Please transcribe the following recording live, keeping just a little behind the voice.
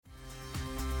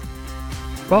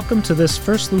Welcome to this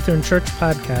First Lutheran Church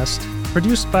podcast,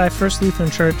 produced by First Lutheran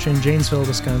Church in Janesville,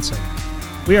 Wisconsin.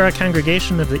 We are a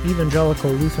congregation of the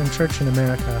Evangelical Lutheran Church in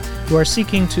America who are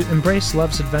seeking to embrace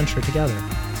love's adventure together.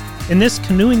 In this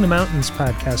Canoeing the Mountains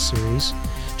podcast series,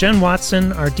 Jen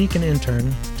Watson, our deacon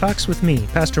intern, talks with me,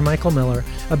 Pastor Michael Miller,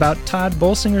 about Todd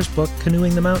Bolsinger's book,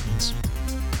 Canoeing the Mountains.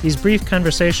 These brief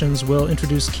conversations will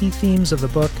introduce key themes of the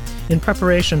book in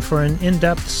preparation for an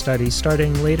in-depth study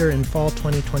starting later in fall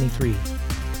 2023.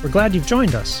 We're glad you've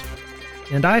joined us,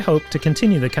 and I hope to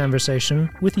continue the conversation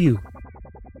with you.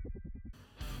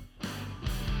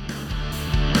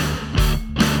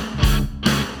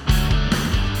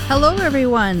 Hello,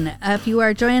 everyone. If you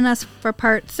are joining us for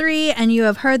part 3 and you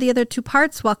have heard the other 2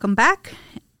 parts, welcome back.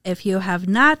 If you have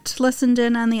not listened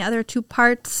in on the other 2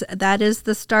 parts, that is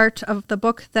the start of the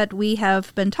book that we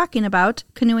have been talking about,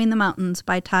 Canoeing the Mountains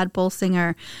by Todd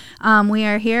Bolsinger. We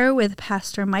are here with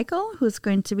Pastor Michael, who's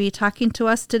going to be talking to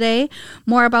us today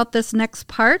more about this next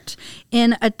part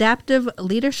in adaptive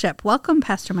leadership. Welcome,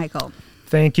 Pastor Michael.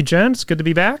 Thank you, Jen. It's good to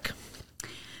be back.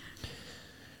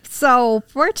 So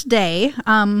for today,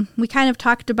 we kind of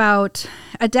talked about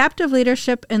adaptive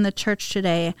leadership in the church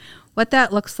today, what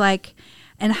that looks like,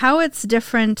 and how it's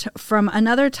different from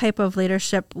another type of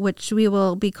leadership, which we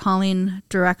will be calling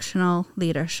directional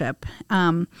leadership.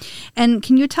 And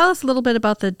can you tell us a little bit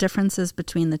about the differences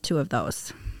between the two of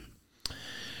those?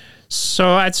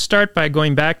 So I'd start by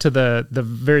going back to the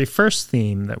very first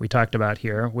theme that we talked about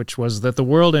here, which was that the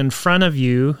world in front of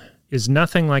you is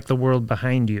nothing like the world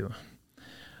behind you.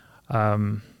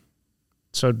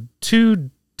 So 2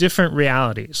 different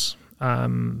realities.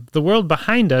 The world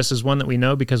behind us is one that we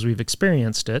know because we've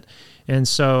experienced it, and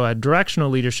so a directional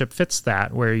leadership fits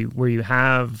that, where you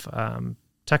have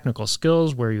technical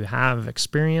skills, where you have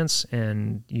experience,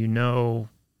 and you know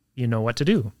what to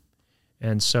do,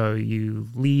 and so you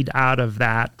lead out of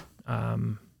that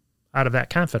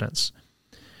confidence.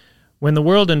 When the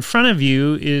world in front of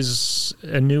you is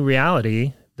a new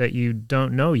reality that you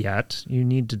don't know yet, you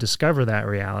need to discover that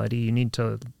reality. You need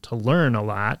to learn a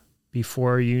lot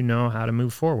before you know how to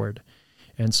move forward.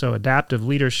 And so adaptive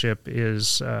leadership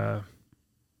is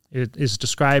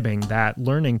describing that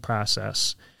learning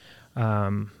process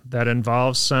that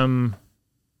involves some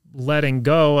letting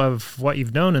go of what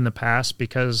you've known in the past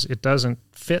because it doesn't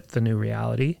fit the new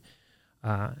reality,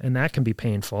 and that can be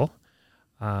painful.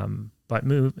 But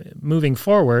moving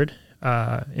forward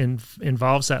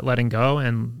involves that letting go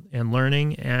and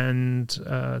learning and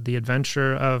the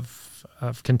adventure of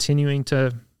continuing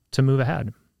to move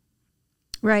ahead.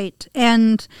 Right.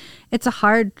 And it's a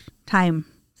hard time.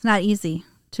 It's not easy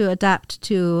to adapt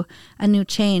to a new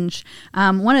change.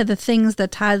 One of the things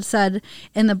that Todd said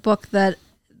in the book that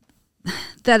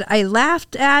I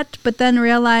laughed at, but then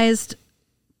realized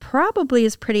probably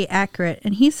is pretty accurate.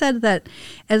 And he said that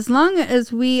as long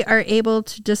as we are able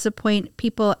to disappoint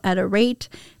people at a rate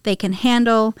they can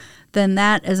handle, then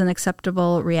that is an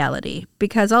acceptable reality,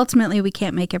 because ultimately we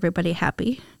can't make everybody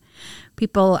happy.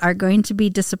 People are going to be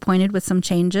disappointed with some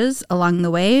changes along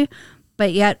the way,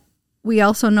 but yet we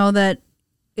also know that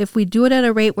if we do it at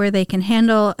a rate where they can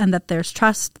handle and that there's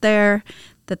trust there,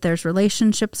 that there's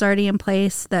relationships already in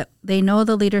place, that they know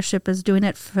the leadership is doing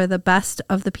it for the best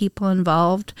of the people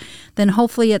involved, then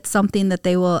hopefully it's something that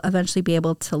they will eventually be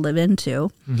able to live into.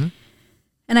 Mm-hmm.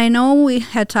 And I know we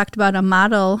had talked about a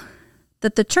model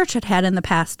that the church had in the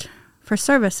past for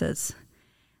services.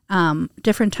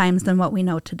 Different times than what we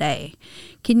know today.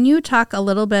 Can you talk a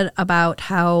little bit about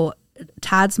how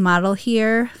Todd's model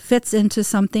here fits into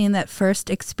something that First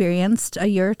experienced a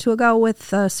year or 2 ago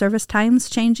with service times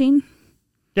changing?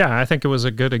 Yeah, I think it was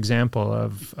a good example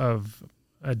of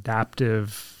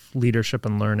adaptive leadership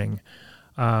and learning.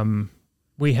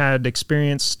 We had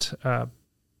experienced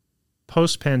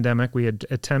post-pandemic, we had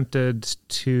attempted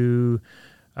to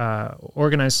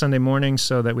organize Sunday mornings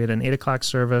so that we had an 8 o'clock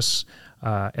service,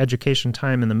 education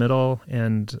time in the middle,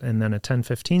 and then a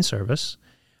 10:15 service.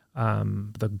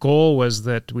 The goal was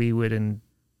that we would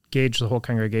engage the whole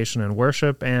congregation in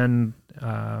worship and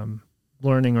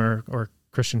learning or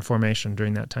Christian formation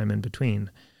during that time in between.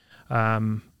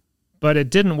 But it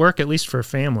didn't work, at least for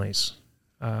families.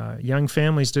 Young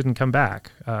families didn't come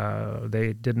back.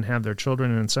 They didn't have their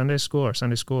children in Sunday school. Our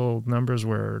Sunday school numbers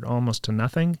were almost to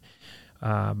nothing.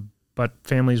 But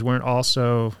families weren't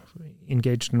also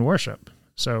engaged in worship.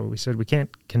 So we said, we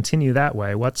can't continue that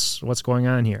way. What's going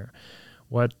on here?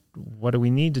 What do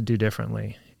we need to do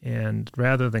differently? And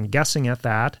rather than guessing at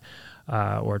that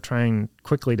or trying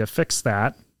quickly to fix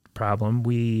that problem,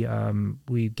 we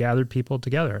gathered people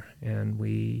together and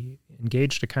we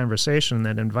engaged a conversation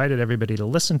that invited everybody to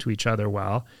listen to each other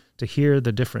well, to hear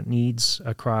the different needs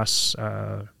across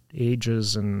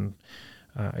ages and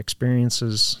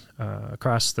experiences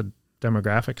across the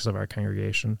demographics of our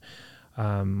congregation.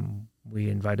 We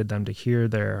invited them to hear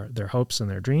their hopes and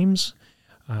their dreams.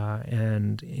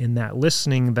 And in that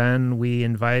listening, then we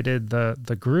invited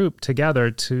the group together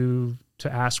to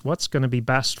ask what's going to be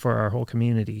best for our whole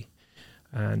community.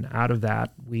 And out of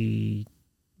that, we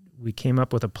came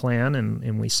up with a plan,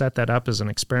 and we set that up as an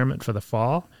experiment for the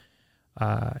fall,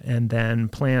 and then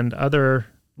planned other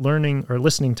learning or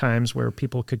listening times where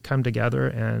people could come together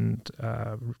and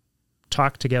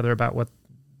talk together about what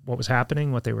was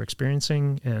happening, what they were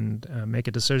experiencing, and make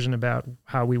a decision about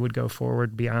how we would go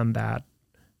forward beyond that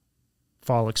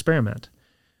fall experiment.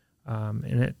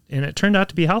 And it turned out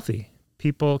to be healthy.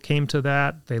 People came to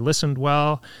that. They listened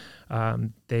well.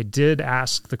 They did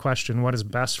ask the question, what is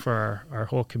best for our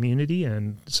whole community?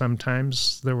 And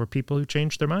sometimes there were people who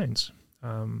changed their minds.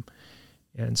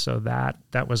 And so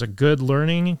that was a good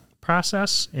learning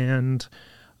process, and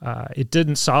it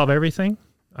didn't solve everything.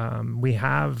 We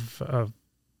have,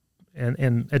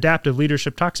 and adaptive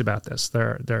leadership talks about this.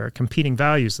 There are competing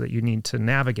values that you need to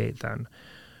navigate then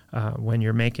when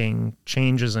you're making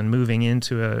changes and moving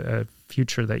into a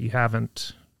future that you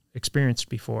haven't experienced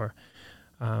before.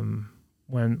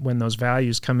 When those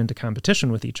values come into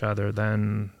competition with each other,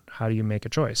 then how do you make a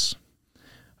choice?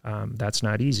 That's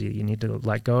not easy. You need to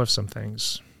let go of some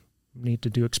things. You need to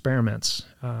do experiments,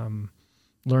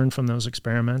 learn from those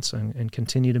experiments, and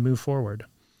continue to move forward.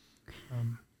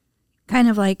 Kind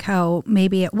of like how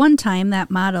maybe at one time that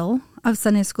model of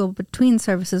Sunday school between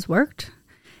services worked,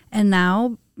 and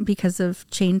now because of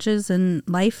changes in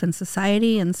life and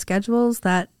society and schedules,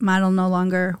 that model no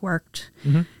longer worked.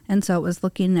 Mm-hmm. And so it was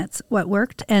looking at what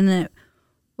worked, and it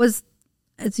was,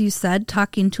 as you said,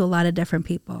 talking to a lot of different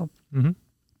people. Mm-hmm.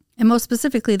 And most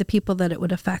specifically, the people that it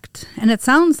would affect. And it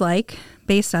sounds like,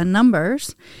 based on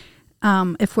numbers,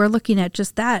 if we're looking at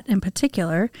just that in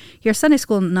particular, your Sunday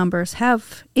school numbers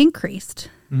have increased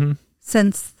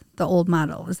since the old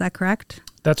model. Is that correct?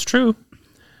 That's true.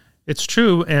 It's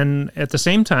true. And at the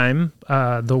same time,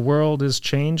 the world has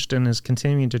changed and is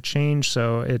continuing to change.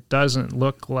 So it doesn't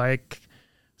look like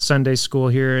Sunday school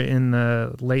here in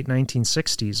the late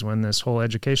 1960s when this whole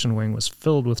education wing was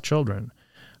filled with children.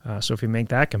 So if you make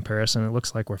that comparison, it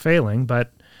looks like we're failing,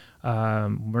 but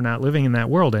we're not living in that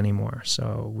world anymore.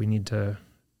 So we need to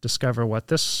discover what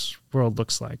this world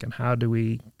looks like and how do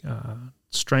we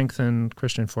strengthen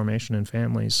Christian formation in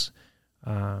families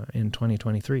in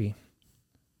 2023.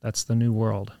 That's the new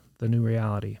world, the new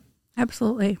reality.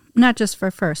 Absolutely. Not just for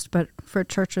First, but for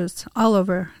churches all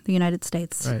over the United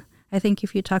States. Right. I think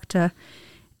if you talk to,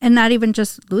 and not even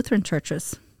just Lutheran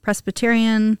churches,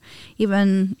 Presbyterian,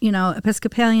 even,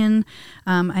 Episcopalian.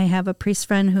 I have a priest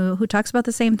friend who talks about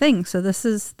the same thing. So this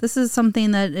is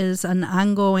something that is an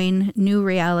ongoing new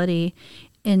reality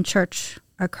in church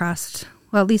across,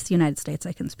 well, at least the United States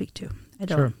I can speak to. I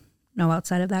don't know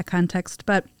outside of that context.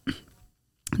 But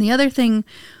the other thing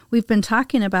we've been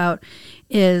talking about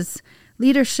is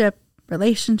leadership,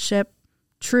 relationship,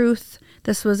 truth.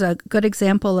 This was a good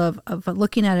example of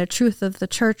looking at a truth of the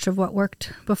church, of what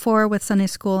worked before with Sunday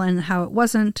school and how it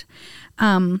wasn't.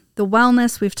 The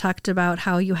wellness, we've talked about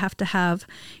how you have to have,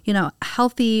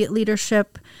 healthy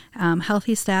leadership,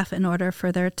 healthy staff in order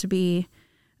for there to be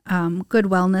good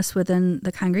wellness within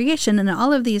the congregation. And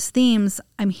all of these themes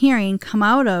I'm hearing come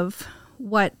out of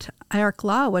what Eric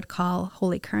Law would call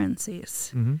holy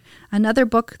currencies. Mm-hmm. Another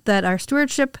book that our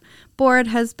stewardship board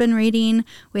has been reading.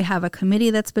 We have a committee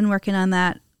that's been working on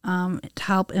that to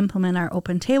help implement our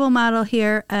open table model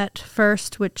here at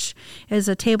First, which is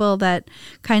a table that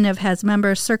kind of has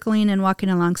members circling and walking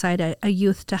alongside a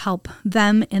youth to help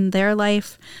them in their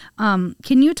life. Can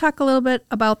you talk a little bit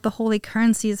about the holy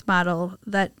currencies model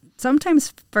that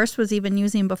sometimes First was even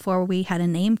using before we had a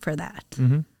name for that?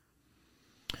 Mm-hmm.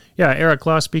 Yeah, Eric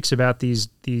Law speaks about these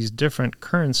different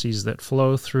currencies that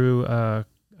flow through a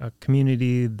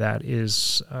community that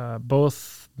is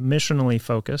both missionally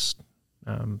focused,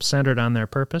 centered on their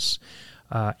purpose,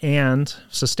 and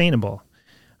sustainable.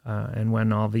 And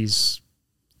when all these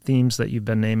themes that you've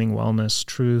been naming, wellness,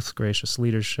 truth, gracious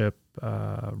leadership,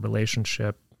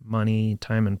 relationship, money,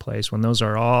 time and place, when those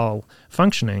are all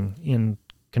functioning in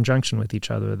conjunction with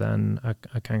each other, then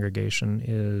a congregation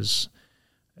is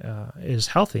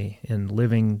healthy in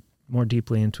living more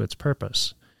deeply into its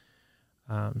purpose.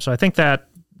 So I think that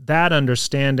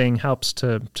understanding helps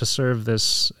to serve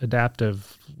this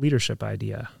adaptive leadership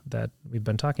idea that we've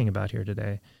been talking about here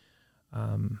today.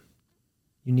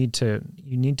 You need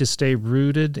to stay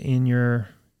rooted in your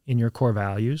core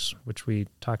values, which we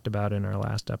talked about in our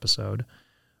last episode.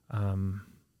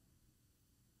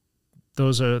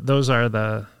 those are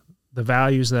the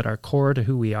values that are core to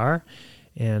who we are.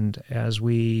 And as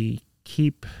we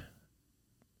keep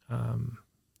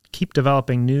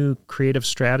developing new creative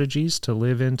strategies to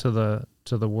live into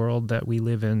the world that we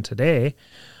live in today,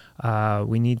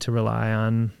 we need to rely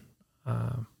on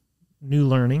new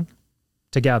learning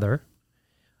together.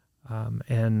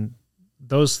 And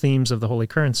those themes of the holy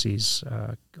currencies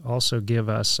also give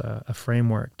us a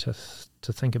framework to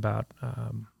think about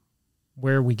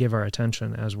where we give our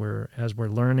attention as we're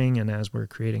learning and as we're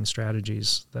creating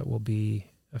strategies that will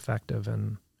be effective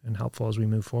and helpful as we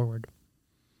move forward.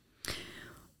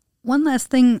 One last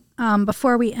thing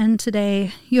before we end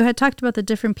today, you had talked about the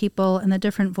different people and the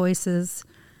different voices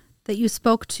that you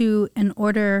spoke to in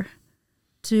order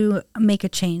to make a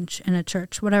change in a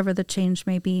church, whatever the change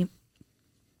may be.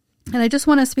 And I just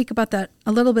want to speak about that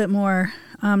a little bit more,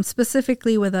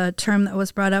 specifically with a term that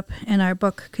was brought up in our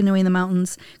book, Canoeing the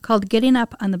Mountains, called getting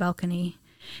up on the balcony.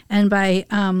 And by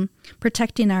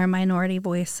protecting our minority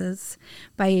voices,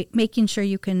 by making sure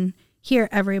you can hear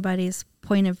everybody's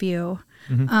point of view.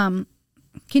 Mm-hmm.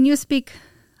 Can you speak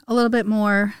a little bit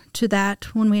more to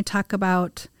that when we talk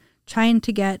about trying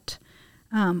to get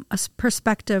a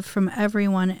perspective from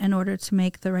everyone in order to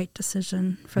make the right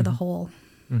decision for the whole?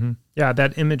 Mm-hmm. Yeah,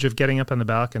 that image of getting up on the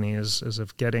balcony is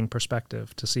of getting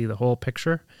perspective, to see the whole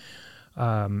picture.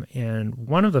 And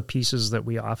one of the pieces that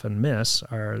we often miss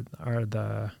are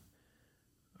the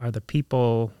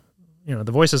people,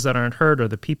 the voices that aren't heard, or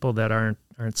the people that aren't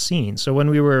seen. So when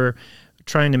we were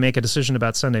trying to make a decision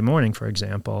about Sunday morning, for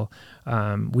example,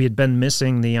 we had been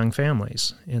missing the young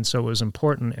families, and so it was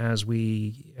important as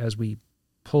we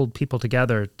pulled people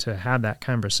together to have that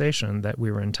conversation that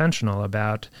we were intentional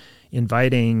about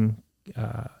inviting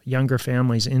younger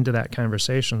families into that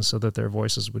conversation so that their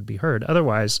voices would be heard.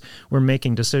 Otherwise, we're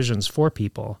making decisions for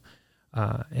people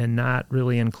and not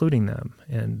really including them.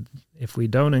 And if we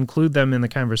don't include them in the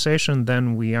conversation,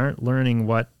 then we aren't learning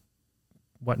what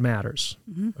matters.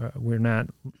 Mm-hmm. We're not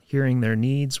hearing their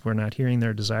needs. We're not hearing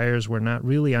their desires. We're not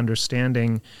really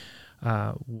understanding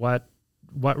what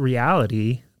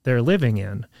reality they're living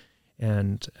in.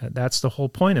 And that's the whole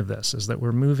point of this, is that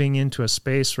we're moving into a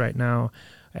space right now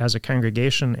as a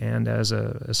congregation and as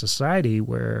a society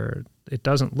where it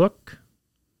doesn't look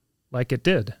like it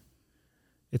did.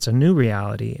 It's a new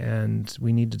reality, and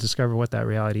we need to discover what that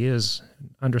reality is,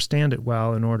 understand it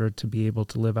well in order to be able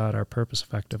to live out our purpose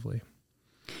effectively.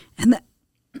 And that,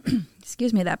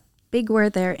 that big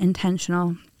word there,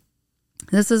 intentional.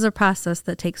 This is a process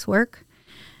that takes work.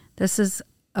 This is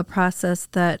a process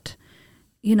that,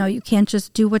 you can't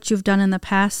just do what you've done in the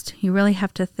past. You really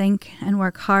have to think and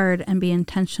work hard and be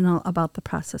intentional about the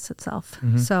process itself.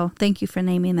 Mm-hmm. So thank you for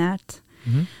naming that.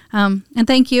 Mm-hmm. And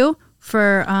thank you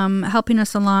for helping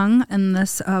us along in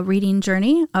this reading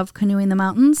journey of Canoeing the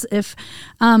Mountains. If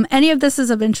any of this is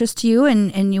of interest to you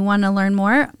and you want to learn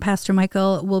more, Pastor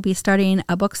Michael will be starting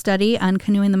a book study on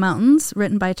Canoeing the Mountains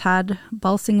written by Todd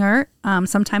Balsinger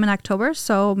sometime in October.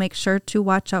 So make sure to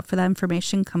watch out for that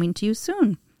information coming to you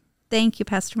soon. Thank you,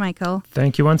 Pastor Michael.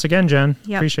 Thank you once again, Jen.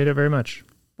 Yep. Appreciate it very much.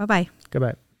 Bye-bye.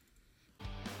 Goodbye.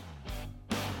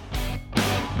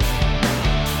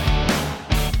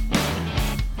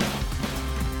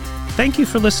 Thank you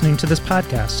for listening to this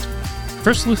podcast.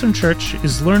 First Lutheran Church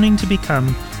is learning to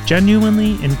become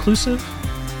genuinely inclusive,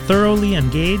 thoroughly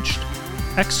engaged,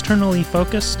 externally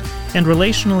focused, and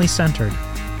relationally centered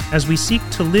as we seek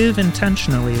to live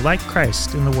intentionally like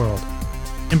Christ in the world.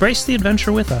 Embrace the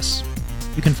adventure with us.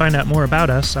 You can find out more about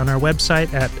us on our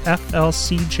website at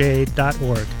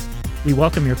flcj.org. We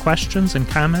welcome your questions and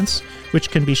comments,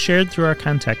 which can be shared through our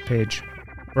contact page.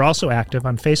 We're also active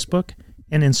on Facebook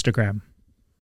and Instagram.